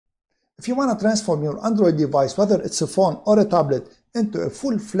If you want to transform your Android device, whether it's a phone or a tablet, into a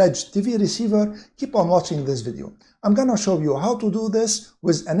full-fledged TV receiver, keep on watching this video. I'm gonna show you how to do this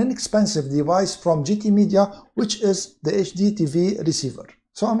with an inexpensive device from GTMedia, which is the HDTV receiver.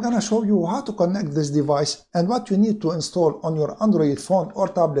 So I'm gonna show you how to connect this device and what you need to install on your Android phone or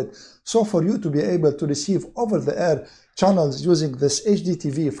tablet, so for you to be able to receive over-the-air channels using this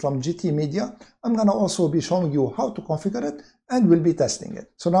HDTV from GTMedia. I'm gonna also be showing you how to configure it, and we'll be testing it.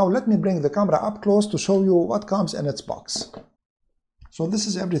 So now let me bring the camera up close to show you what comes in its box. So this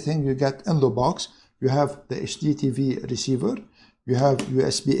is everything you get in the box. You have the HDTV receiver, you have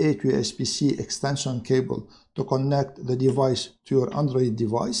USB-A to USB-C extension cable to connect the device to your Android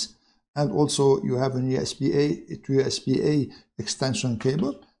device, and also you have an USB-A to USB-A extension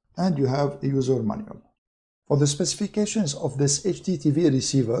cable, and you have a user manual. For the specifications of this HDTV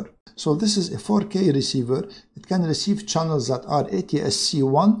receiver, so this is a 4K receiver. It can receive channels that are ATSC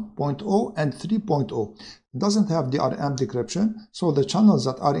 1.0 and 3.0. It doesn't have DRM decryption, so the channels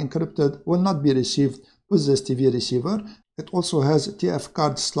that are encrypted will not be received with this TV receiver. It also has a TF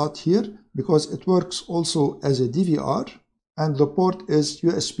card slot here because it works also as a DVR, and the port is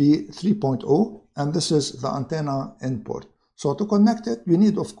USB 3.0, and this is the antenna in port. So to connect it, you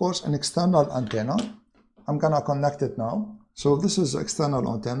need of course an external antenna. I'm gonna connect it now. So this is the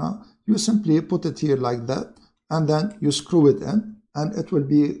external antenna. You simply put it here like that, and then you screw it in, and it will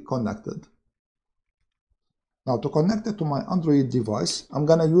be connected. Now to connect it to my Android device, I'm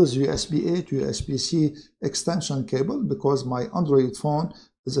gonna use USB-A to USB-C extension cable because my Android phone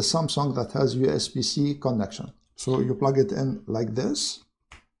is a Samsung that has USB-C connection. So you plug it in like this,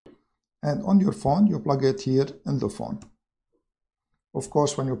 and on your phone you plug it here in the phone. Of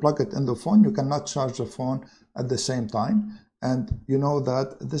course, when you plug it in the phone, you cannot charge the phone at the same time, and you know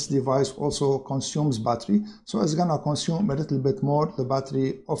that this device also consumes battery, so it's gonna consume a little bit more the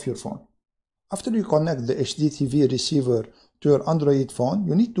battery of your phone. After you connect the HDTV receiver to your Android phone,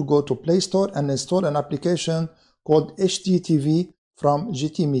 you need to go to Play Store and install an application called HDTV from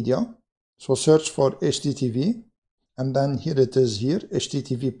GTMedia. So search for HDTV, and then here it is here,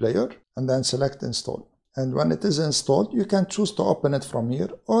 HDTV player, and then select install. And when it is installed, you can choose to open it from here,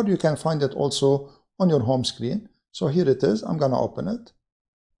 or you can find it also on your home screen. So here it is. I'm gonna open it,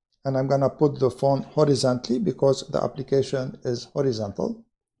 and I'm gonna put the phone horizontally because the application is horizontal.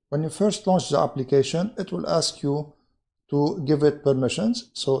 When you first launch the application, it will ask you to give it permissions.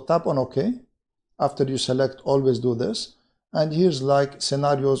 So tap on OK. After you select always do this. And here's like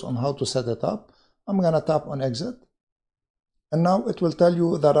scenarios on how to set it up. I'm gonna tap on exit. And now it will tell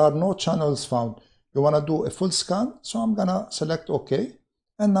you there are no channels found. You wanna do a full scan. So I'm gonna select OK.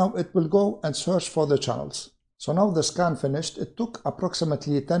 And now it will go and search for the channels. So now the scan finished. It took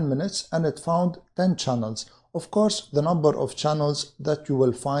approximately 10 minutes and it found 10 channels. Of course, the number of channels that you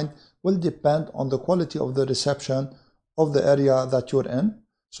will find will depend on the quality of the reception of the area that you're in.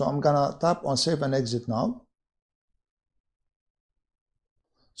 So I'm gonna tap on save and exit now.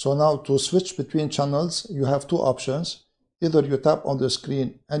 So now to switch between channels, you have two options. Either you tap on the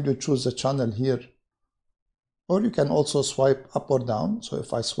screen and you choose the channel here, or you can also swipe up or down. So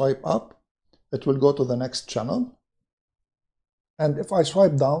if I swipe up, it will go to the next channel. And if I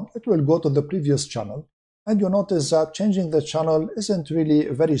swipe down, it will go to the previous channel. And you notice that changing the channel isn't really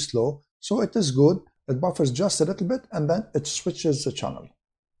very slow, so it is good. It buffers just a little bit and then it switches the channel.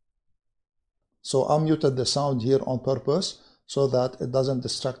 So I muted the sound here on purpose so that it doesn't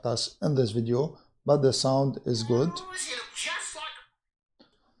distract us in this video, but the sound is good.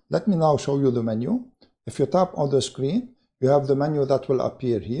 Let me now show you the menu. If you tap on the screen, you have the menu that will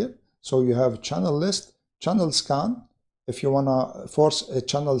appear here. So you have channel list, channel scan. If you want to force a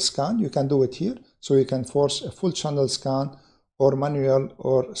channel scan, you can do it here. So you can force a full channel scan or manual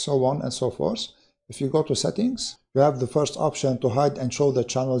or so on and so forth. If you go to settings, you have the first option to hide and show the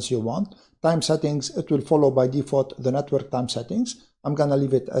channels you want. Time settings, it will follow by default the network time settings. I'm going to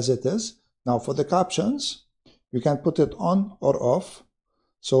leave it as it is. Now for the captions, you can put it on or off.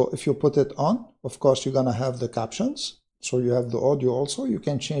 So if you put it on, of course, you're going to have the captions. So you have the audio also. You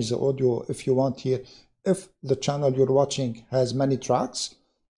can change the audio if you want here. If the channel you're watching has many tracks,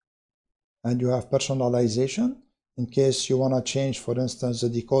 and you have personalization in case you want to change, for instance, the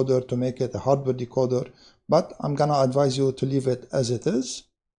decoder to make it a hardware decoder, but I'm gonna advise you to leave it as it is.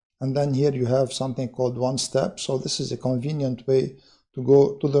 And then here you have something called one step. So this is a convenient way to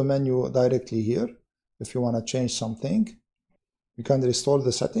go to the menu directly here. If you want to change something, you can restore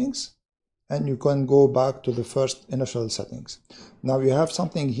the settings and you can go back to the first initial settings. Now you have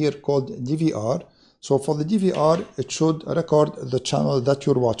something here called DVR. So for the DVR, it should record the channel that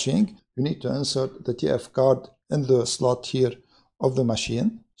you're watching. You need to insert the TF card in the slot here of the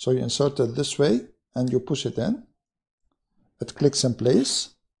machine. So you insert it this way and you push it in. It clicks in place.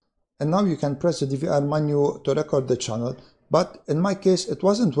 And now you can press the DVR menu to record the channel. But in my case, it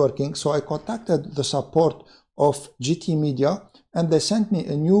wasn't working. So I contacted the support of GTMedia and they sent me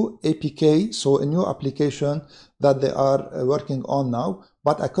a new APK, so a new application that they are working on now,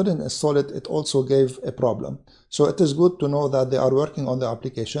 but I couldn't install it. It also gave a problem. So it is good to know that they are working on the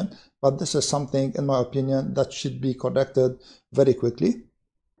application, but this is something, in my opinion, that should be corrected very quickly.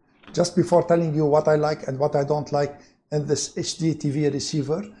 Just before telling you what I like and what I don't like in this HDTV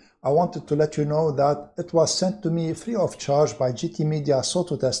receiver, I wanted to let you know that it was sent to me free of charge by GTMedia so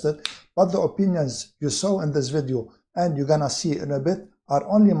to test it, but the opinions you saw in this video and you're gonna see in a bit are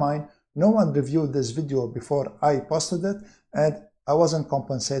only mine. No one reviewed this video before I posted it and I wasn't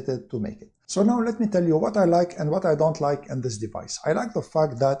compensated to make it. So now let me tell you what I like and what I don't like in this device. I like the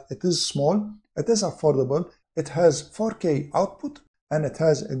fact that it is small, it is affordable, it has 4K output, and it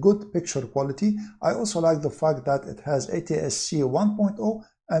has a good picture quality. I also like the fact that it has ATSC 1.0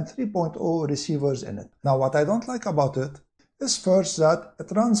 and 3.0 receivers in it. Now what I don't like about it is first that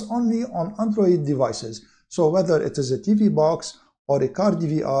it runs only on Android devices. So whether it is a TV box or a car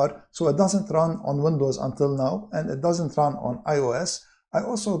DVR, so it doesn't run on Windows until now, and it doesn't run on iOS. I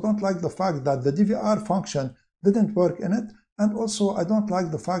also don't like the fact that the DVR function didn't work in it, and also I don't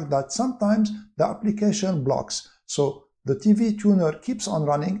like the fact that sometimes the application blocks. So the TV tuner keeps on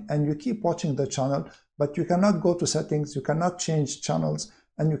running and you keep watching the channel, but you cannot go to settings, you cannot change channels,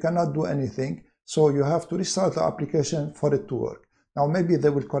 and you cannot do anything. So you have to restart the application for it to work. Now maybe they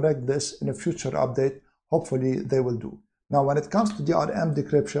will correct this in a future update. Hopefully they will do. Now when it comes to DRM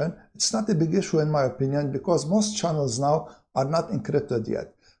decryption, it's not a big issue in my opinion because most channels now are not encrypted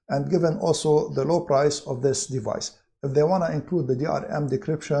yet. And given also the low price of this device, if they want to include the DRM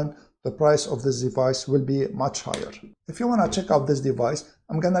decryption, the price of this device will be much higher. If you want to check out this device,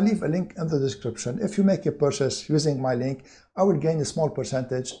 I'm going to leave a link in the description. If you make a purchase using my link, I will gain a small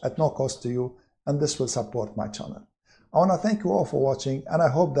percentage at no cost to you, and this will support my channel. I want to thank you all for watching, and I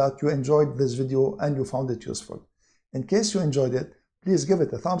hope that you enjoyed this video and you found it useful. In case you enjoyed it, please give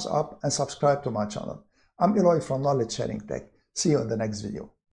it a thumbs up and subscribe to my channel. I'm Eloy from Knowledge Sharing Tech. See you in the next video.